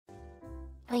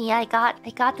But yeah, I got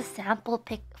the sample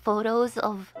pic photos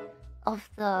of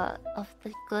the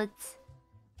goods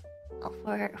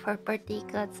for birthday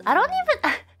goods. I don't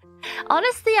even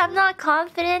honestly, I'm not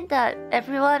confident that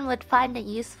everyone would find it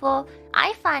useful.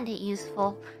 I find it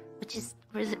useful, which is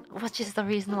the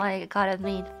reason why I got it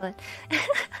made. But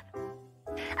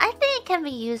I think it can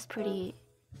be used pretty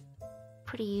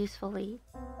usefully.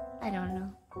 I don't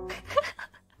know.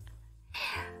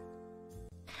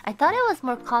 I thought it was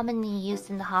more commonly used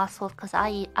in the household because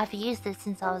I've used it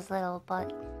since I was little,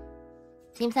 but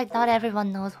seems like not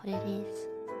everyone knows what it is.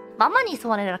 Mama needs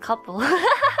one in a couple.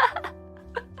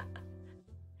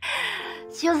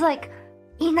 She was like,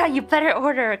 Ina, you better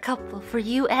order a couple for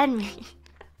you and me.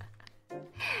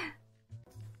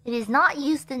 It is not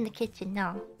used in the kitchen,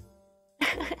 no.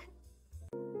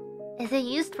 Is it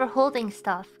used for holding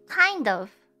stuff? Kind of.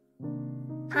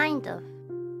 Kind of.